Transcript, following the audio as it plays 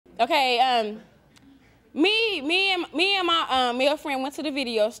Okay, me and my male friend went to the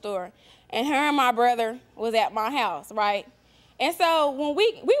video store, and her and my brother was at my house, right? And so when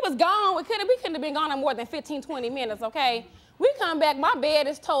we was gone, we couldn't have been gone more than 15, 20 minutes, okay? We come back, my bed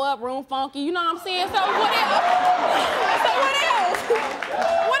is tore up, room funky, you know what I'm saying? So what else?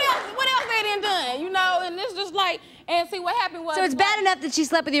 What else they done done, you know? And it's just like, and see what happened was. So it's bad enough that she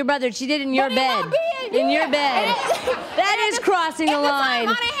slept with your brother. She did it in your bed. In my bed, in yeah. your bed. That is crossing the line.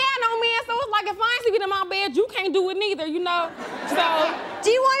 I didn't have no man, so it's like if I ain't sleeping in my bed, you can't do it neither, you know? So.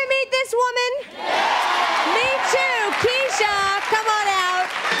 Do you want to meet this woman?